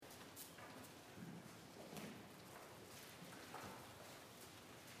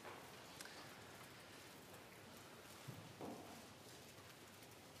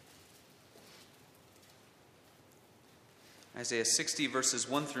Isaiah 60 verses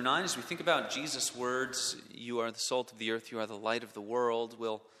 1 through 9, as we think about Jesus' words, you are the salt of the earth, you are the light of the world,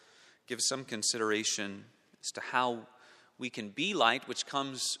 we'll give some consideration as to how we can be light, which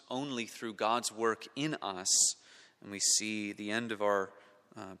comes only through God's work in us. And we see the end of our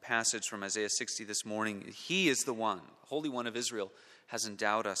passage from Isaiah 60 this morning. He is the one, the Holy One of Israel, has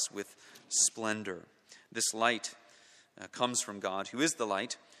endowed us with splendor. This light comes from God, who is the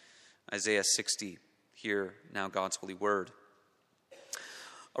light. Isaiah 60, hear now God's holy word.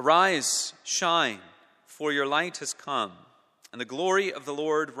 Arise, shine, for your light has come, and the glory of the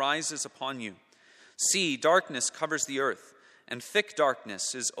Lord rises upon you. See, darkness covers the earth, and thick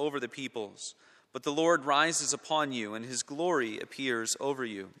darkness is over the peoples. But the Lord rises upon you, and his glory appears over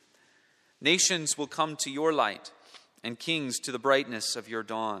you. Nations will come to your light, and kings to the brightness of your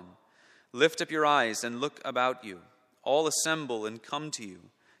dawn. Lift up your eyes and look about you. All assemble and come to you.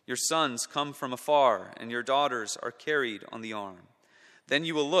 Your sons come from afar, and your daughters are carried on the arm. Then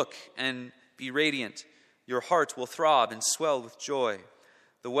you will look and be radiant. Your heart will throb and swell with joy.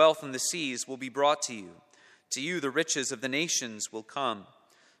 The wealth and the seas will be brought to you. To you the riches of the nations will come.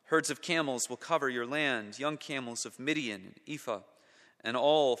 Herds of camels will cover your land, young camels of Midian and Ephah, and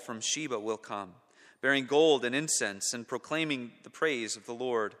all from Sheba will come, bearing gold and incense and proclaiming the praise of the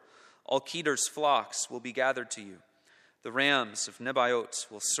Lord. All Kedar's flocks will be gathered to you. The rams of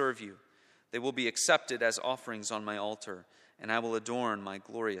Nebaioth will serve you. They will be accepted as offerings on my altar, and I will adorn my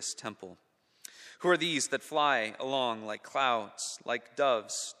glorious temple. Who are these that fly along like clouds, like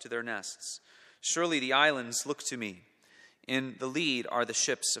doves to their nests? Surely the islands look to me. In the lead are the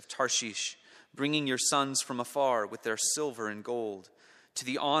ships of Tarshish, bringing your sons from afar with their silver and gold, to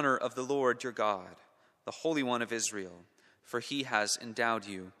the honor of the Lord your God, the Holy One of Israel, for he has endowed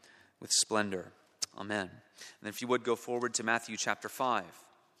you with splendor. Amen. And if you would go forward to Matthew chapter 5.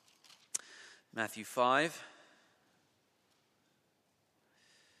 Matthew 5.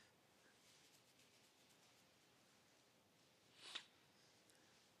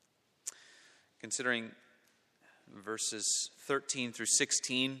 Considering verses 13 through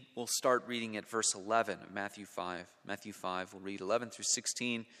 16, we'll start reading at verse 11 of Matthew 5. Matthew 5, we'll read 11 through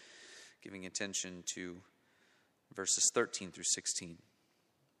 16, giving attention to verses 13 through 16.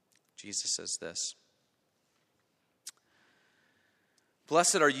 Jesus says this: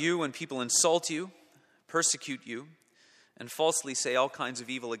 Blessed are you when people insult you, persecute you, and falsely say all kinds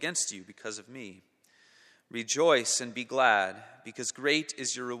of evil against you because of me. Rejoice and be glad, because great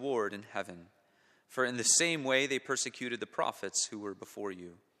is your reward in heaven. For in the same way they persecuted the prophets who were before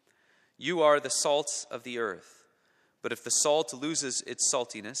you. You are the salt of the earth. But if the salt loses its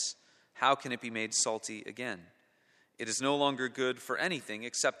saltiness, how can it be made salty again? It is no longer good for anything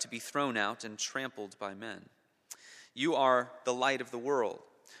except to be thrown out and trampled by men. You are the light of the world.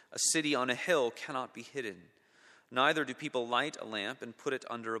 A city on a hill cannot be hidden. Neither do people light a lamp and put it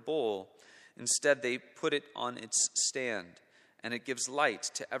under a bowl. Instead, they put it on its stand, and it gives light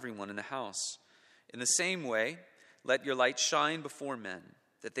to everyone in the house. In the same way, let your light shine before men,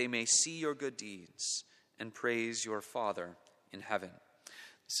 that they may see your good deeds and praise your Father in heaven.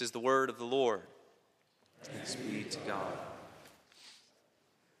 This is the word of the Lord. Thanks be to God.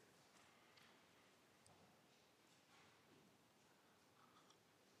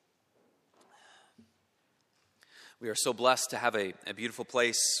 We are so blessed to have a beautiful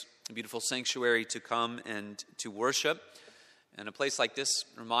place, a beautiful sanctuary to come and to worship. And a place like this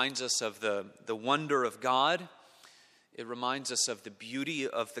reminds us of the wonder of God. It reminds us of the beauty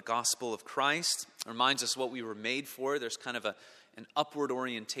of the gospel of Christ. It reminds us what we were made for. There's kind of an upward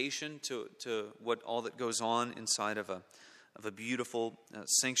orientation to what all that goes on inside of a beautiful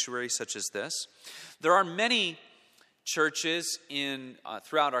sanctuary such as this. There are many churches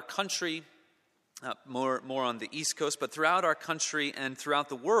throughout our country, more on the East Coast, but throughout our country and throughout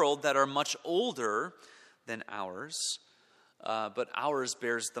the world that are much older than ours. But ours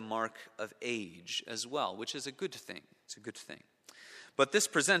bears the mark of age as well, which is a good thing. It's a good thing. But this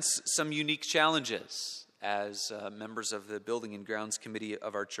presents some unique challenges, as members of the Building and Grounds Committee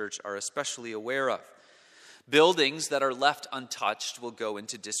of our church are especially aware of. Buildings that are left untouched will go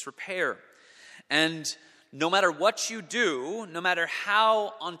into disrepair. And no matter what you do, no matter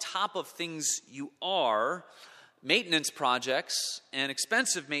how on top of things you are, maintenance projects and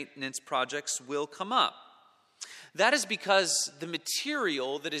expensive maintenance projects will come up. That is because the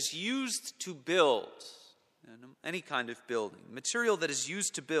material that is used to build any kind of building, material that is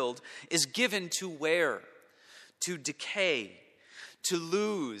used to build is given to wear, to decay, to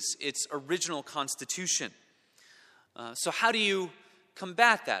lose its original constitution. So how do you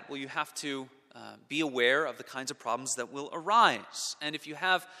combat that? Well, you have to be aware of the kinds of problems that will arise. And if you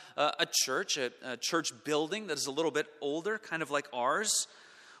have a church building that is a little bit older, kind of like ours,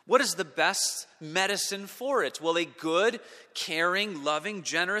 what is the best medicine for it? Well, a good, caring, loving,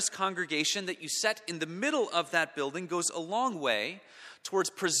 generous congregation that you set in the middle of that building goes a long way towards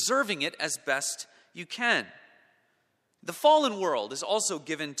preserving it as best you can. The fallen world is also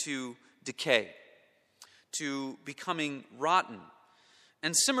given to decay, to becoming rotten.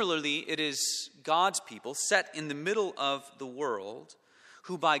 And similarly, it is God's people set in the middle of the world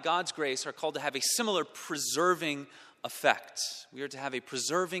who by God's grace are called to have a similar preserving effect. We are to have a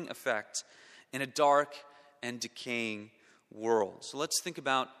preserving effect in a dark and decaying world. So let's think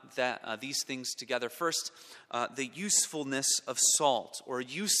about these things together. First, the usefulness of salt, or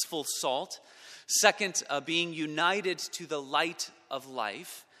useful salt. Second, being united to the light of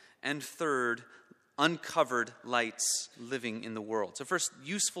life. And third, uncovered lights living in the world. So first,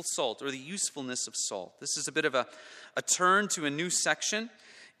 useful salt, or the usefulness of salt. This is a bit of a turn to a new section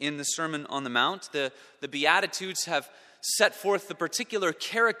in the Sermon on the Mount. The Beatitudes have set forth the particular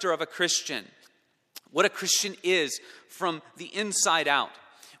character of a Christian, what a Christian is from the inside out.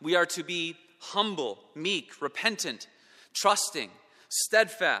 We are to be humble, meek, repentant, trusting,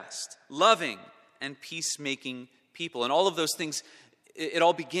 steadfast, loving, and peacemaking people. And all of those things, it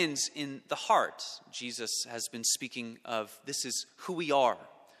all begins in the heart. Jesus has been speaking of this is who we are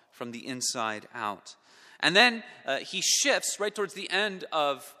from the inside out. And then he shifts right towards the end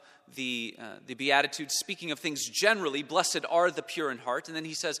of the Beatitudes, speaking of things generally. Blessed are the pure in heart. And then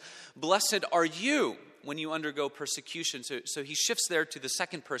he says, blessed are you when you undergo persecution. So he shifts there to the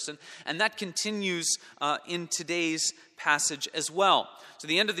second person. And that continues in today's passage as well. So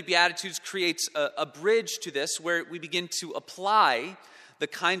the end of the Beatitudes creates a bridge to this where we begin to apply the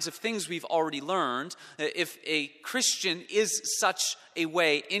kinds of things we've already learned. If a Christian is such a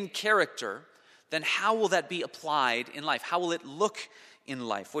way in character, then how will that be applied in life? How will it look in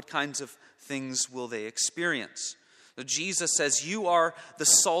life? What kinds of things will they experience? So Jesus says, you are the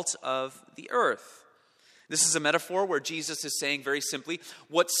salt of the earth. This is a metaphor where Jesus is saying very simply,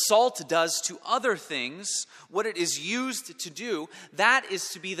 what salt does to other things, what it is used to do, that is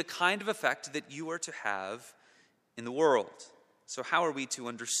to be the kind of effect that you are to have in the world. So how are we to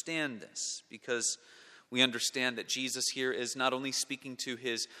understand this? Because we understand that Jesus here is not only speaking to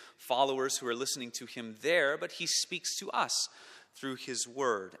his followers who are listening to him there, but he speaks to us through his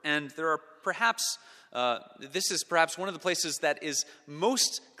word. And there are this is perhaps one of the places that is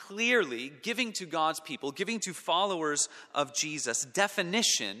most clearly giving to God's people, giving to followers of Jesus,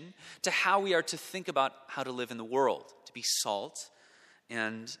 definition to how we are to think about how to live in the world, to be salt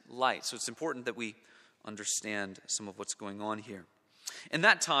and light. So it's important that we understand some of what's going on here. In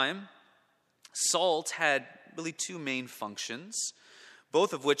that time, salt had really two main functions,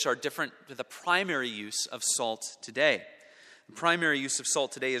 both of which are different to the primary use of salt today. The primary use of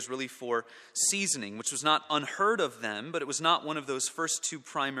salt today is really for seasoning, which was not unheard of then, but it was not one of those first two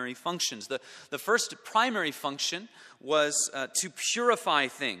primary functions. The first primary function was to purify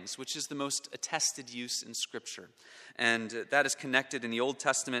things, which is the most attested use in Scripture. And that is connected in the Old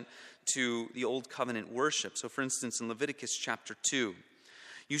Testament to the Old Covenant worship. So for instance, in Leviticus chapter 2,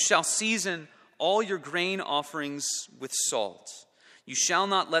 you shall season all your grain offerings with salt. You shall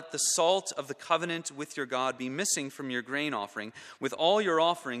not let the salt of the covenant with your God be missing from your grain offering. With all your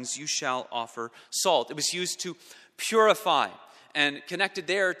offerings you shall offer salt. It was used to purify, and connected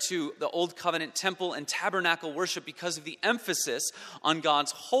there to the Old Covenant temple and tabernacle worship because of the emphasis on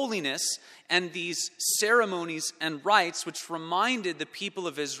God's holiness and these ceremonies and rites which reminded the people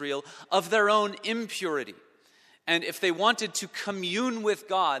of Israel of their own impurity. And if they wanted to commune with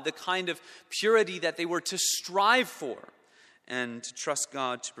God, the kind of purity that they were to strive for, and to trust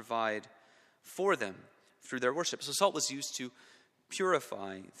God to provide for them through their worship. So salt was used to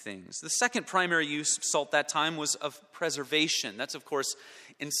purify things. The second primary use of salt that time was of preservation. That's, of course,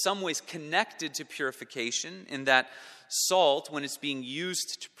 in some ways connected to purification, in that salt, when it's being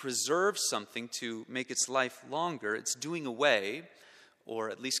used to preserve something to make its life longer, it's doing away, or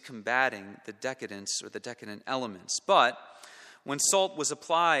at least combating, the decadence or the decadent elements. But when salt was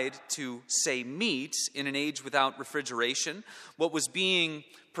applied to, say, meat in an age without refrigeration, what was being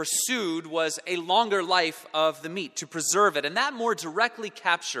pursued was a longer life of the meat, to preserve it. And that more directly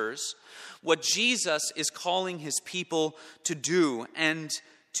captures what Jesus is calling his people to do and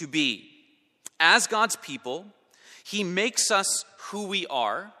to be. As God's people, he makes us who we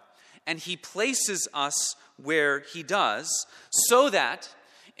are, and he places us where he does, so that,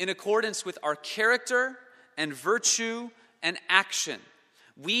 in accordance with our character and virtue and action,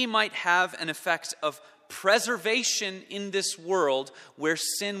 we might have an effect of preservation in this world where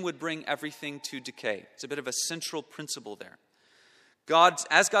sin would bring everything to decay. It's a bit of a central principle there.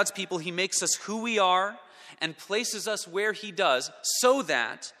 As God's people, he makes us who we are and places us where he does, so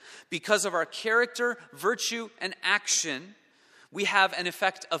that because of our character, virtue, and action, we have an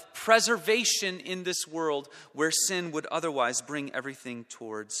effect of preservation in this world where sin would otherwise bring everything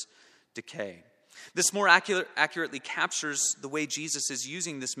towards decay. This more accurately captures the way Jesus is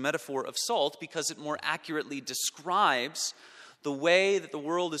using this metaphor of salt, because it more accurately describes the way that the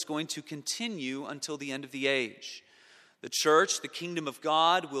world is going to continue until the end of the age. The church, the kingdom of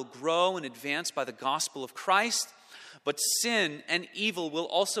God, will grow and advance by the gospel of Christ, but sin and evil will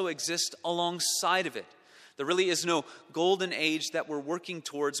also exist alongside of it. There really is no golden age that we're working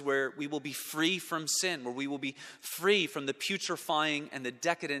towards where we will be free from sin, where we will be free from the putrefying and the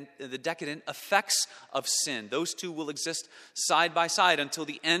decadent effects of sin. Those two will exist side by side until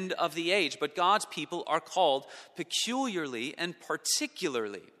the end of the age. But God's people are called peculiarly and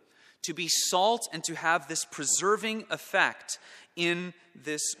particularly to be salt and to have this preserving effect in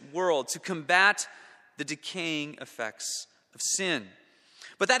this world, to combat the decaying effects of sin.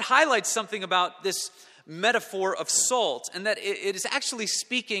 But that highlights something about this metaphor of salt, and that it is actually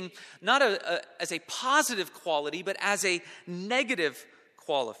speaking not as a positive quality, but as a negative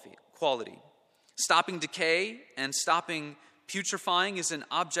quality. Stopping decay and stopping putrefying is an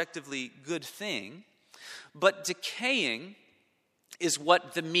objectively good thing, but decaying is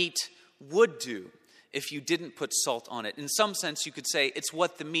what the meat would do if you didn't put salt on it. In some sense, you could say it's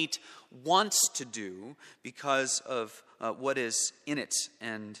what the meat wants to do because of what is in it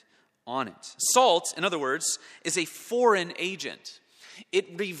and on it. Salt, in other words, is a foreign agent.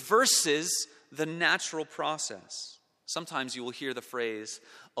 It reverses the natural process. Sometimes you will hear the phrase,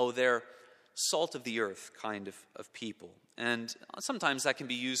 oh, they're salt of the earth kind of people. And sometimes that can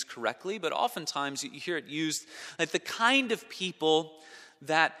be used correctly, but oftentimes you hear it used like the kind of people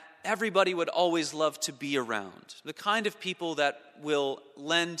that everybody would always love to be around. The kind of people that will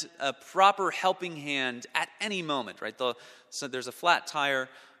lend a proper helping hand at any moment, right? So there's a flat tire.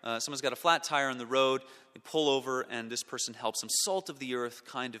 Someone's got a flat tire on the road. They pull over, and this person helps them. Salt of the earth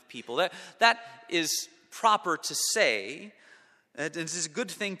kind of people. That is proper to say. It is a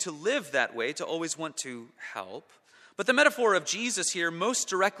good thing to live that way, to always want to help. But the metaphor of Jesus here most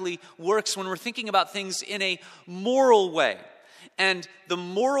directly works when we're thinking about things in a moral way. And the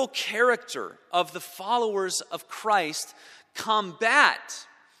moral character of the followers of Christ combat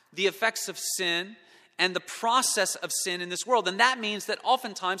the effects of sin and the process of sin in this world. And that means that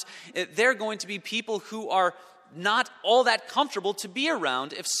oftentimes they're going to be people who are not all that comfortable to be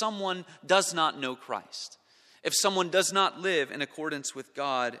around if someone does not know Christ, if someone does not live in accordance with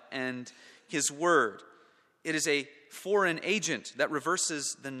God and his word. It is a foreign agent that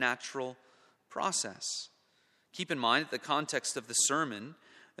reverses the natural process. Keep in mind that the context of the sermon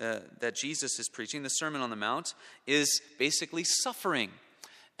that Jesus is preaching, the Sermon on the Mount, is basically suffering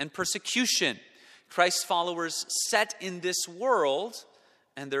and persecution. Christ's followers set in this world,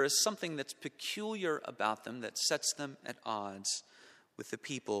 and there is something that's peculiar about them that sets them at odds with the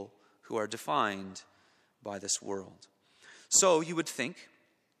people who are defined by this world. So you would think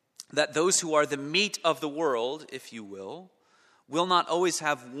that those who are the meat of the world, if you will not always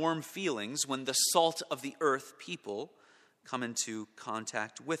have warm feelings when the salt of the earth people come into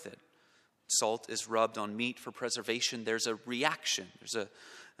contact with it. Salt is rubbed on meat for preservation. There's a reaction.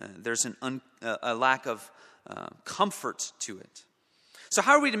 There's a lack of comfort to it. So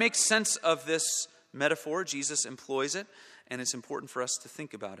how are we to make sense of this metaphor? Jesus employs it, and it's important for us to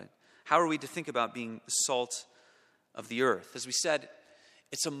think about it. How are we to think about being the salt of the earth? As we said,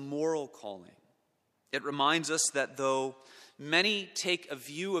 it's a moral calling. It reminds us that though many take a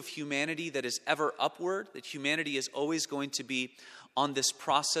view of humanity that is ever upward, that humanity is always going to be on this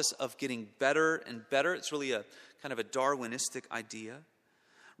process of getting better and better. It's really a kind of a Darwinistic idea.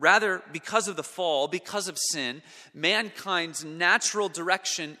 Rather, because of the fall, because of sin, mankind's natural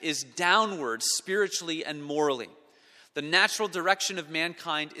direction is downward spiritually and morally. The natural direction of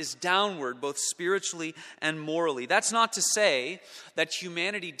mankind is downward, both spiritually and morally. That's not to say that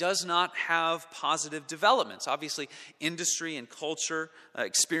humanity does not have positive developments. Obviously, industry and culture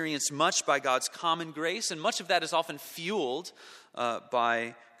experience much by God's common grace, and much of that is often fueled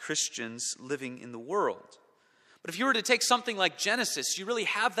by Christians living in the world. But if you were to take something like Genesis, you really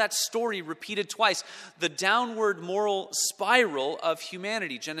have that story repeated twice. The downward moral spiral of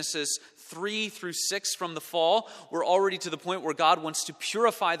humanity. Genesis 3 through 6 from the fall, we're already to the point where God wants to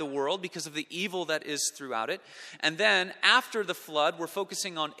purify the world because of the evil that is throughout it. And then after the flood, we're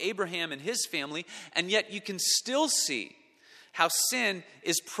focusing on Abraham and his family, and yet you can still see how sin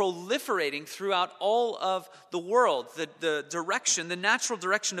is proliferating throughout all of the world. The direction, the natural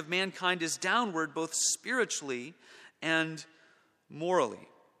direction of mankind is downward, both spiritually and morally.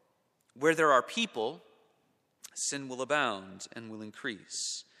 Where there are people, sin will abound and will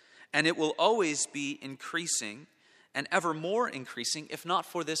increase. And it will always be increasing and ever more increasing, if not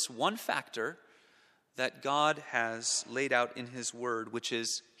for this one factor that God has laid out in his word, which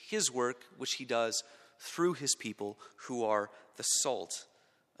is his work, which he does through his people who are the salt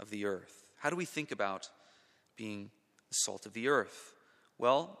of the earth. How do we think about being the salt of the earth?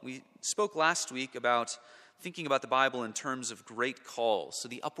 Well, we spoke last week about thinking about the Bible in terms of great calls. So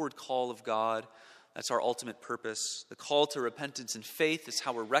the upward call of God, that's our ultimate purpose. The call to repentance and faith is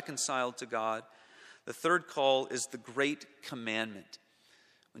how we're reconciled to God. The third call is the great commandment.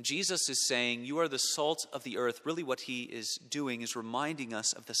 When Jesus is saying, you are the salt of the earth, really what he is doing is reminding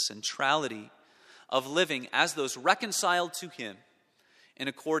us of the centrality of living as those reconciled to him in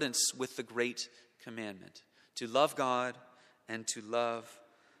accordance with the great commandment, to love God and to love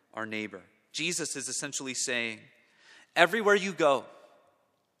our neighbor. Jesus is essentially saying, everywhere you go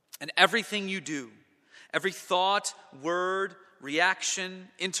and everything you do, every thought, word, reaction,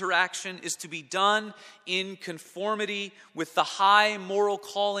 interaction is to be done in conformity with the high moral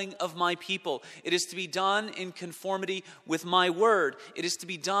calling of my people. It is to be done in conformity with my word. It is to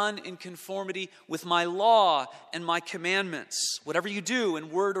be done in conformity with my law and my commandments. Whatever you do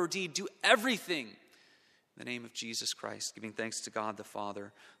in word or deed, do everything in the name of Jesus Christ, giving thanks to God the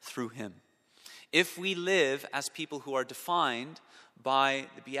Father through him. If we live as people who are defined by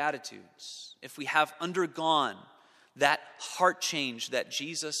the Beatitudes, if we have undergone that heart change that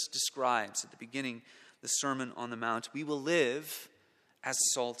Jesus describes at the beginning of the Sermon on the Mount, we will live as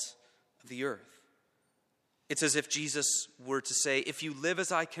salt of the earth. It's as if Jesus were to say, if you live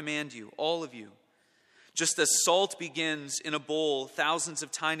as I command you, all of you, just as salt begins in a bowl, thousands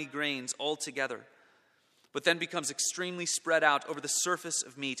of tiny grains all together, but then becomes extremely spread out over the surface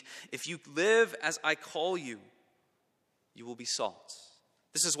of meat, if you live as I call you, you will be salt.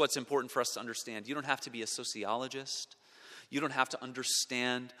 This is what's important for us to understand. You don't have to be a sociologist. You don't have to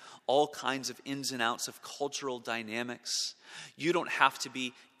understand all kinds of ins and outs of cultural dynamics. You don't have to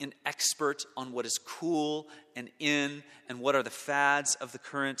be an expert on what is cool and in and what are the fads of the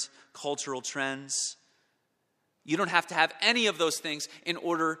current cultural trends. You don't have to have any of those things in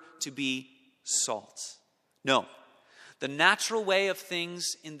order to be salt. No. The natural way of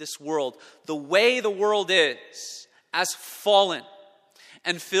things in this world, the way the world is, as fallen,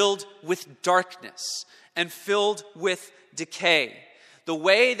 and filled with darkness, and filled with decay. The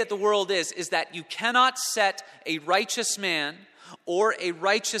way that the world is that you cannot set a righteous man or a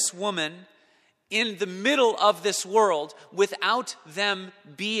righteous woman in the middle of this world without them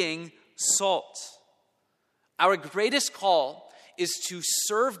being salt. Our greatest call is to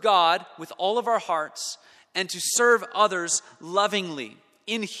serve God with all of our hearts and to serve others lovingly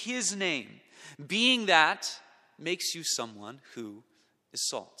in his name. Being that makes you someone who is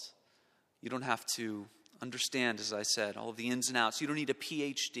salt. You don't have to understand, as I said, all of the ins and outs. You don't need a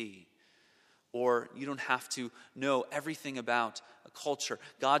PhD, or you don't have to know everything about a culture.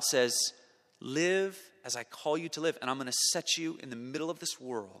 God says, live as I call you to live, and I'm going to set you in the middle of this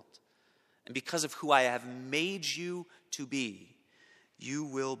world. And because of who I have made you to be, you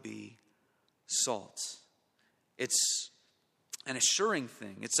will be salt. It's an assuring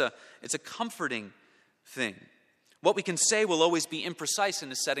thing. It's a comforting thing. What we can say will always be imprecise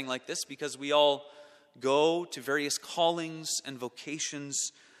in a setting like this because we all go to various callings and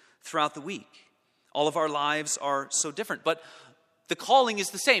vocations throughout the week. All of our lives are so different, but the calling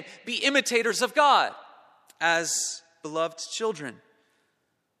is the same. Be imitators of God as beloved children.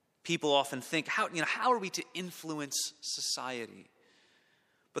 People often think, how are we to influence society?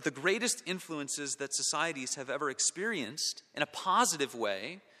 But the greatest influences that societies have ever experienced in a positive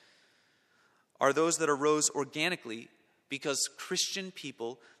way are those that arose organically because Christian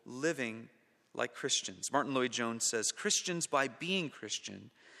people living like Christians. Martin Lloyd-Jones says, Christians, by being Christian,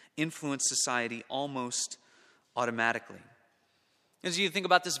 influence society almost automatically. As you think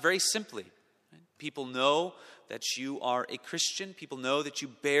about this very simply, right? People know that you are a Christian. People know that you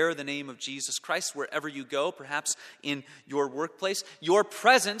bear the name of Jesus Christ wherever you go, perhaps in your workplace. Your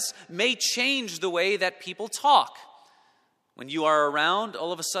presence may change the way that people talk. When you are around,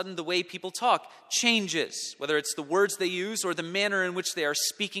 all of a sudden the way people talk changes, whether it's the words they use or the manner in which they are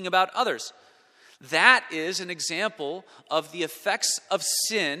speaking about others. That is an example of the effects of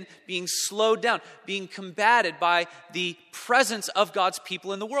sin being slowed down, being combated by the presence of God's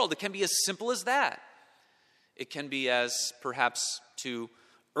people in the world. It can be as simple as that. It can be as, perhaps to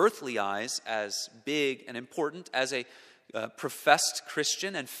earthly eyes, as big and important as a professed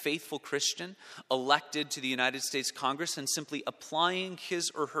Christian and faithful Christian elected to the United States Congress and simply applying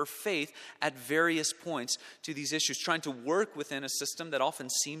his or her faith at various points to these issues, trying to work within a system that often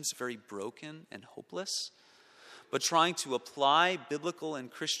seems very broken and hopeless, but trying to apply biblical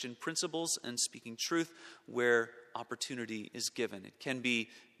and Christian principles and speaking truth where opportunity is given. It can be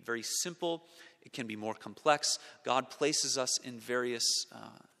very simple. It can be more complex. God places us in various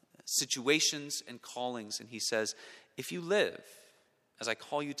situations and callings, and he says, if you live as I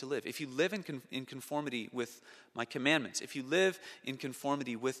call you to live, if you live in conformity with my commandments, if you live in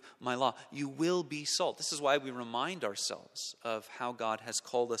conformity with my law, you will be salt. This is why we remind ourselves of how God has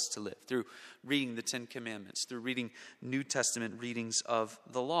called us to live, through reading the Ten Commandments, through reading New Testament readings of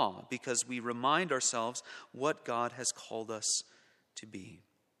the law, because we remind ourselves what God has called us to be.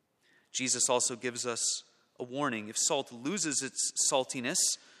 Jesus also gives us a warning. If salt loses its saltiness,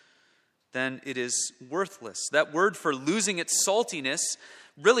 then it is worthless. That word for losing its saltiness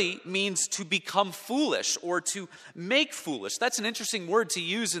really means to become foolish or to make foolish. That's an interesting word to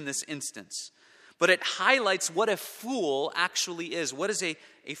use in this instance. But it highlights what a fool actually is. What is a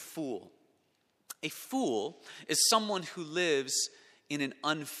fool? A fool is someone who lives in an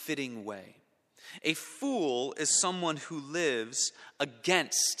unfitting way. A fool is someone who lives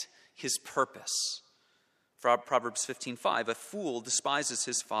against his purpose. Proverbs 15:5, a fool despises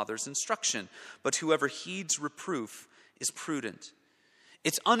his father's instruction, but whoever heeds reproof is prudent.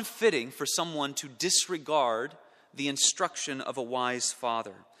 It's unfitting for someone to disregard the instruction of a wise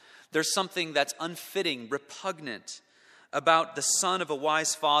father. There's something that's unfitting, repugnant about the son of a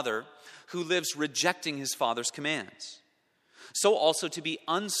wise father who lives rejecting his father's commands. So also to be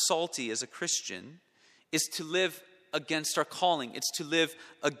unsalty as a Christian is to live against our calling. It's to live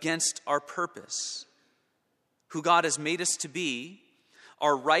against our purpose. Who God has made us to be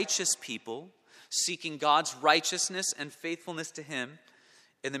are righteous people seeking God's righteousness and faithfulness to him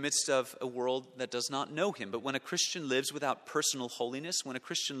in the midst of a world that does not know him. But when a Christian lives without personal holiness, when a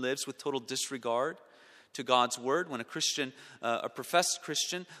Christian lives with total disregard to God's word, when a Christian, a professed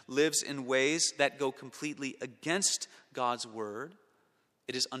Christian, lives in ways that go completely against God's word,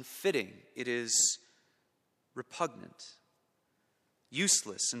 it is unfitting, it is repugnant,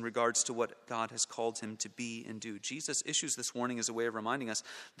 useless in regards to what God has called him to be and do. Jesus issues this warning as a way of reminding us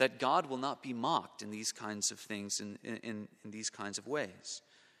that God will not be mocked in these kinds of things, in these kinds of ways.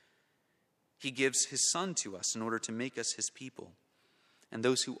 He gives his Son to us in order to make us his people. And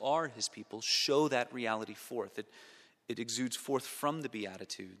those who are his people show that reality forth. It exudes forth from the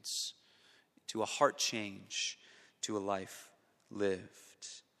Beatitudes to a heart change, to a life lived.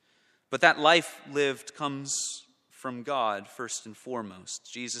 But that life lived comes from God first and foremost.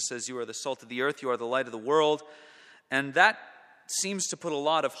 Jesus says, you are the salt of the earth, you are the light of the world. And that seems to put a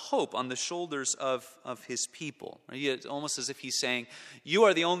lot of hope on the shoulders of his people. It's almost as if he's saying, you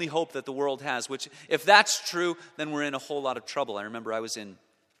are the only hope that the world has, which if that's true, then we're in a whole lot of trouble. I remember I was in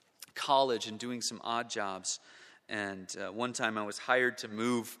college and doing some odd jobs. And one time I was hired to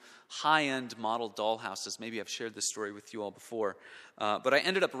move high-end model dollhouses. Maybe I've shared this story with you all before. But I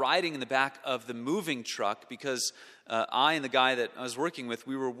ended up riding in the back of the moving truck because I and the guy that I was working with,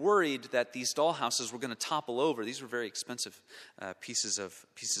 we were worried that these dollhouses were going to topple over. These were very expensive pieces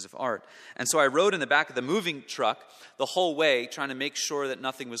of art. And so I rode in the back of the moving truck the whole way, trying to make sure that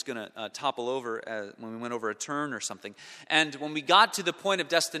nothing was going to topple over when we went over a turn or something. And when we got to the point of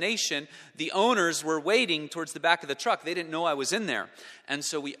destination, the owners were waiting towards the back of the truck. They didn't know I was in there. And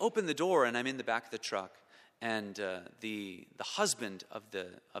so we opened the door, and I'm in the back of the truck. And the husband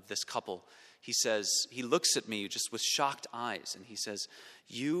of this couple, he looks at me just with shocked eyes, and he says,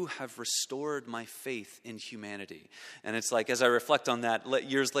 you have restored my faith in humanity. And it's like, as I reflect on that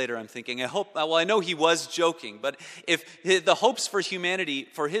years later, I'm thinking, I know he was joking, but if the hopes for humanity,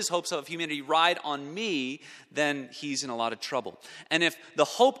 for his hopes of humanity ride on me, then he's in a lot of trouble. And if the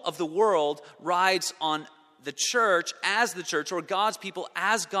hope of the world rides on the church, or God's people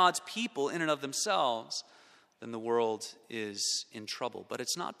as God's people in and of themselves, then the world is in trouble. But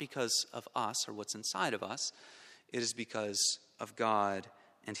it's not because of us or what's inside of us. It is because of God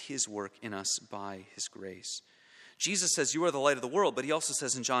and his work in us by his grace. Jesus says, you are the light of the world, but he also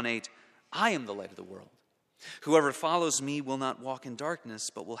says in John 8, I am the light of the world. Whoever follows me will not walk in darkness,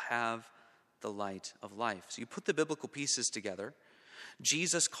 but will have the light of life. So you put the biblical pieces together.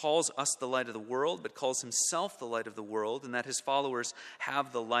 Jesus calls us the light of the world, but calls himself the light of the world, and that his followers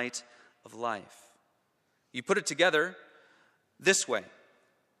have the light of life. You put it together this way.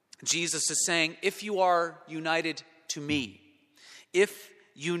 Jesus is saying, if you are united to me, if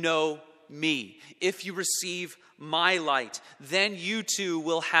you know me, if you receive my light, then you too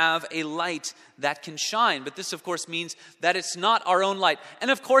will have a light that can shine. But this, of course, means that it's not our own light. And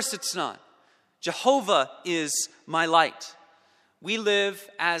of course it's not. Jehovah is my light. We live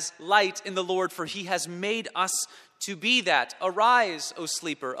as light in the Lord, for he has made us to be that. Arise, O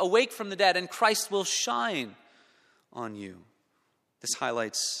sleeper, awake from the dead, and Christ will shine on you. This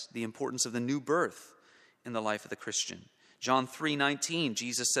highlights the importance of the new birth in the life of the Christian. John 3:19,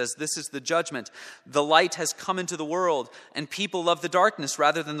 Jesus says, "This is the judgment. The light has come into the world, and people love the darkness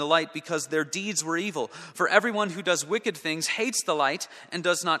rather than the light because their deeds were evil. For everyone who does wicked things hates the light and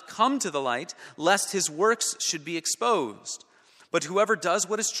does not come to the light, lest his works should be exposed. But whoever does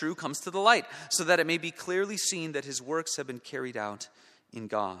what is true comes to the light, so that it may be clearly seen that his works have been carried out in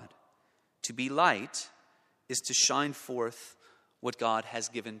God." To be light is to shine forth what God has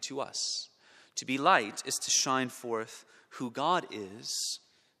given to us. To be light is to shine forth who God is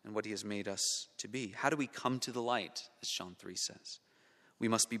and what he has made us to be. How do we come to the light, as John 3 says? We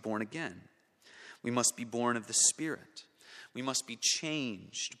must be born again. We must be born of the Spirit. We must be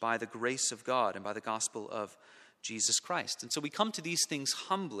changed by the grace of God and by the gospel of Jesus Christ. And so we come to these things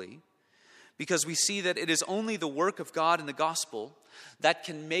humbly because we see that it is only the work of God in the gospel that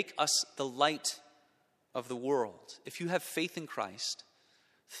can make us the light of the world. If you have faith in Christ,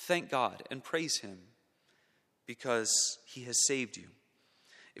 thank God and praise him because he has saved you.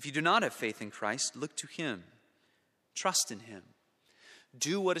 If you do not have faith in Christ, look to him. Trust in him.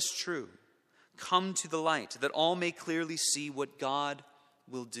 Do what is true. Come to the light, that all may clearly see what God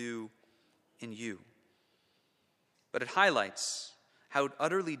will do in you. But it highlights how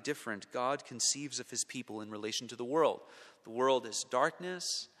utterly different God conceives of his people in relation to the world. The world is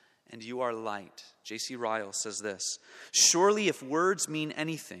darkness, and you are light. J.C. Ryle says this: "Surely if words mean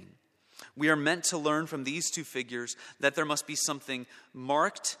anything, we are meant to learn from these two figures that there must be something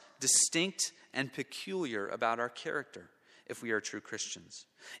marked, distinct, and peculiar about our character if we are true Christians.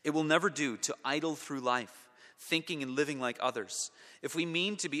 It will never do to idle through life, thinking and living like others, if we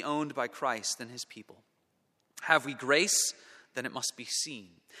mean to be owned by Christ and his people. Have we grace? Then it must be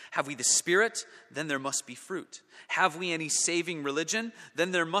seen. Have we the Spirit? Then there must be fruit. Have we any saving religion?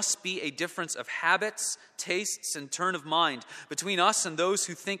 Then there must be a difference of habits, tastes, and turn of mind between us and those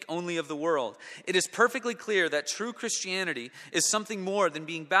who think only of the world. It is perfectly clear that true Christianity is something more than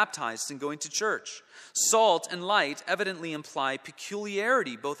being baptized and going to church. Salt and light evidently imply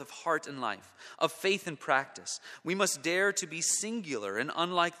peculiarity both of heart and life, of faith and practice. We must dare to be singular and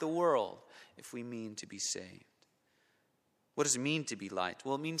unlike the world if we mean to be saved." What does it mean to be light?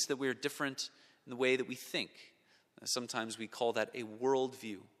 Well, it means that we're different in the way that we think. Sometimes we call that a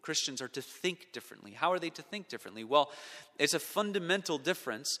worldview. Christians are to think differently. How are they to think differently? Well, it's a fundamental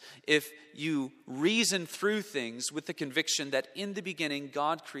difference if you reason through things with the conviction that in the beginning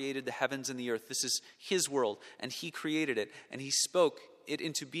God created the heavens and the earth. This is his world, and he created it, and he spoke it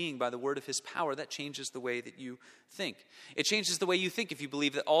into being by the word of his power. That changes the way that you think. It changes the way you think if you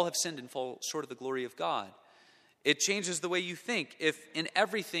believe that all have sinned and fall short of the glory of God. It changes the way you think if in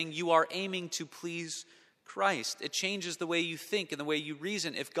everything you are aiming to please Christ. It changes the way you think and the way you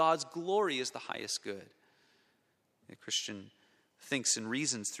reason if God's glory is the highest good. A Christian thinks and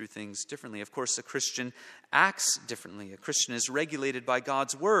reasons through things differently. Of course, a Christian acts differently. A Christian is regulated by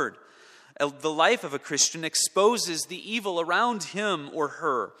God's word. The life of a Christian exposes the evil around him or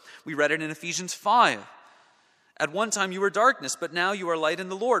her. We read it in Ephesians 5. At one time you were darkness, but now you are light in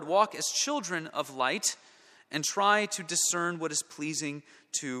the Lord. Walk as children of light and try to discern what is pleasing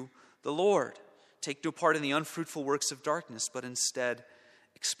to the Lord. Take no part in the unfruitful works of darkness, but instead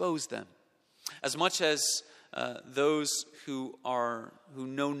expose them. As much as those who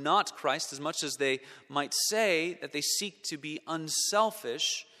know not Christ, as much as they might say that they seek to be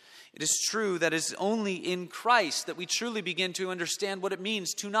unselfish, it is true that it is only in Christ that we truly begin to understand what it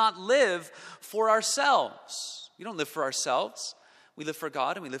means to not live for ourselves. We don't live for ourselves. We live for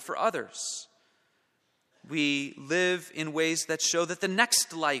God and we live for others. We live in ways that show that the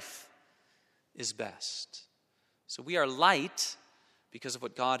next life is best. So we are light because of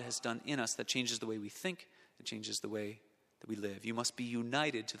what God has done in us that changes the way we think, it changes the way that we live. You must be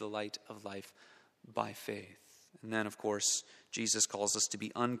united to the light of life by faith. And then, of course, Jesus calls us to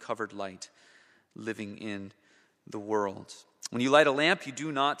be uncovered light living in the world. When you light a lamp, you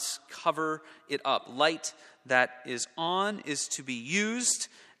do not cover it up. Light that is on is to be used,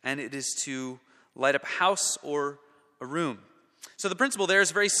 and it is to light up a house or a room. So the principle there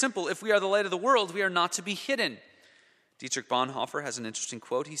is very simple. If we are the light of the world, we are not to be hidden. Dietrich Bonhoeffer has an interesting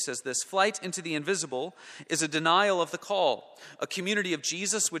quote. He says this: "Flight into the invisible is a denial of the call. A community of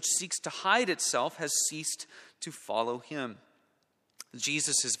Jesus which seeks to hide itself has ceased to follow him."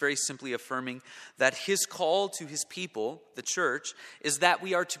 Jesus is very simply affirming that his call to his people, the church, is that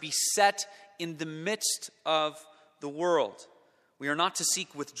we are to be set in the midst of the world. We are not to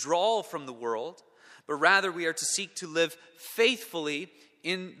seek withdrawal from the world, but rather we are to seek to live faithfully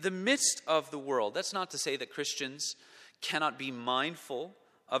in the midst of the world. That's not to say that Christians cannot be mindful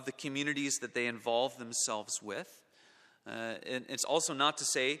of the communities that they involve themselves with. And it's also not to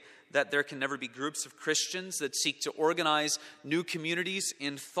say that there can never be groups of Christians that seek to organize new communities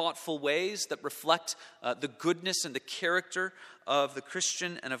in thoughtful ways that reflect the goodness and the character of the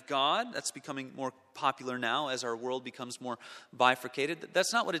Christian and of God. That's becoming more popular now as our world becomes more bifurcated.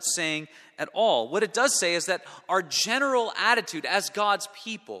 That's not what it's saying at all. What it does say is that our general attitude as God's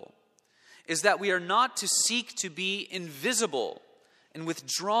people is that we are not to seek to be invisible and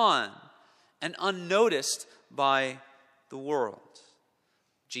withdrawn and unnoticed by the world.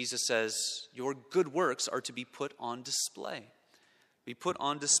 Jesus says, your good works are to be put on display. Be put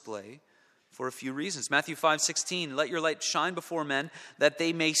on display for a few reasons. Matthew 5:16, let your light shine before men that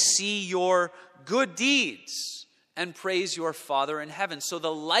they may see your good deeds and praise your Father in heaven. So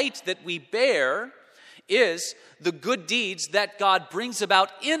the light that we bear is the good deeds that God brings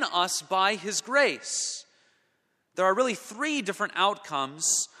about in us by his grace. There are really three different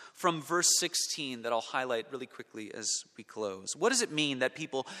outcomes from verse 16 that I'll highlight really quickly as we close. What does it mean that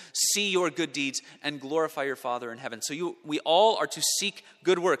people see your good deeds and glorify your Father in heaven? So we all are to seek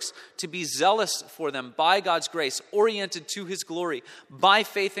good works, to be zealous for them by God's grace, oriented to his glory. By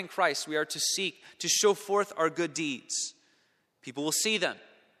faith in Christ, we are to seek to show forth our good deeds. People will see them,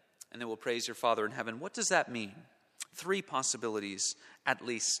 and they will praise your Father in heaven. What does that mean? Three possibilities, at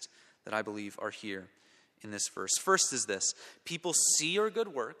least, that I believe are here in this verse. First is this: people see your good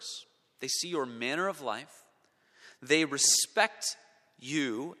works, they see your manner of life, they respect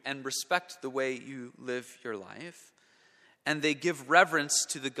you and respect the way you live your life, and they give reverence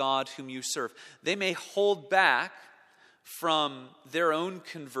to the God whom you serve. They may hold back from their own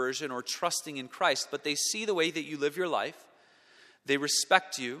conversion or trusting in Christ, but they see the way that you live your life, they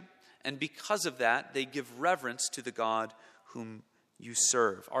respect you, and because of that, they give reverence to the God whom you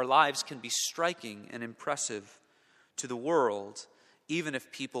serve. Our lives can be striking and impressive to the world, even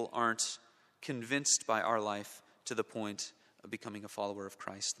if people aren't convinced by our life to the point of becoming a follower of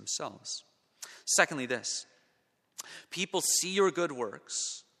Christ themselves. Secondly, this: people see your good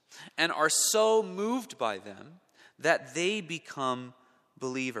works and are so moved by them that they become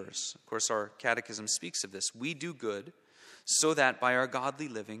believers. Of course, our catechism speaks of this. We do good so that by our godly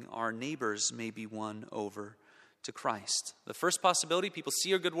living, our neighbors may be won over to Christ. The first possibility: people see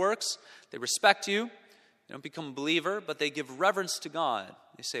your good works, they respect you, they don't become a believer, but they give reverence to God.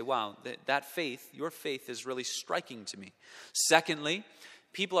 They say, wow, that faith, your faith is really striking to me. Secondly,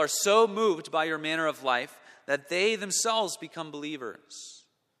 people are so moved by your manner of life that they themselves become believers,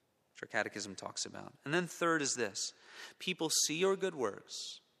 which our catechism talks about. And then third is this: people see your good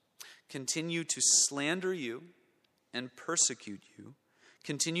works, continue to slander you and persecute you,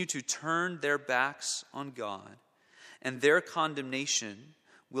 continue to turn their backs on God, and their condemnation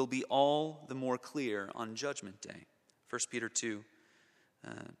will be all the more clear on Judgment Day. 1 Peter 2,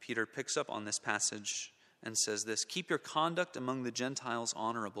 Peter picks up on this passage and says this: keep your conduct among the Gentiles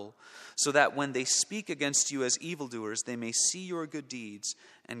honorable, so that when they speak against you as evildoers, they may see your good deeds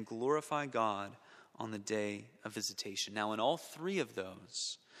and glorify God on the day of visitation. Now, in all three of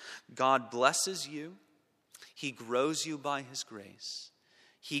those, God blesses you, he grows you by his grace,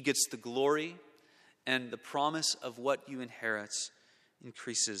 he gets the glory, and the promise of what you inherit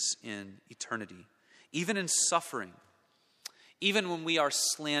increases in eternity. Even in suffering, even when we are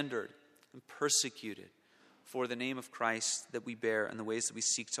slandered and persecuted for the name of Christ that we bear and the ways that we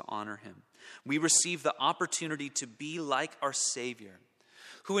seek to honor him, we receive the opportunity to be like our Savior,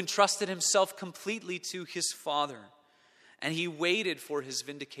 who entrusted himself completely to his Father, and he waited for his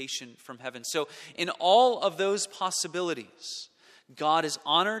vindication from heaven. So in all of those possibilities, God is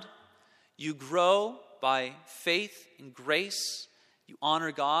honored. You grow by faith and grace. You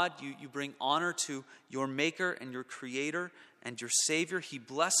honor God. You bring honor to your Maker and your Creator and your Savior. He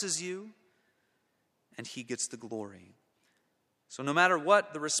blesses you, and he gets the glory. So no matter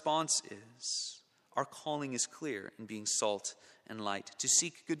what the response is, our calling is clear in being salt and light, to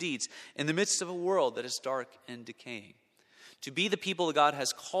seek good deeds in the midst of a world that is dark and decaying, to be the people that God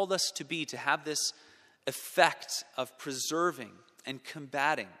has called us to be, to have this effect of preserving and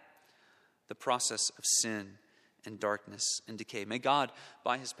combating the process of sin and darkness and decay. May God,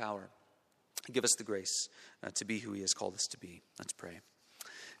 by his power, give us the grace to be who he has called us to be. Let's pray.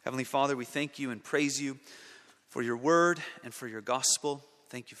 Heavenly Father, we thank you and praise you for your word and for your gospel.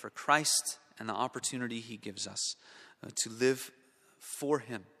 Thank you for Christ and the opportunity he gives us to live for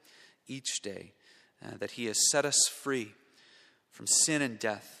him each day, that he has set us free from sin and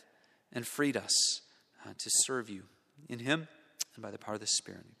death and freed us to serve you. In him and by the power of the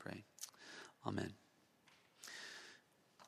Spirit, we pray. Amen.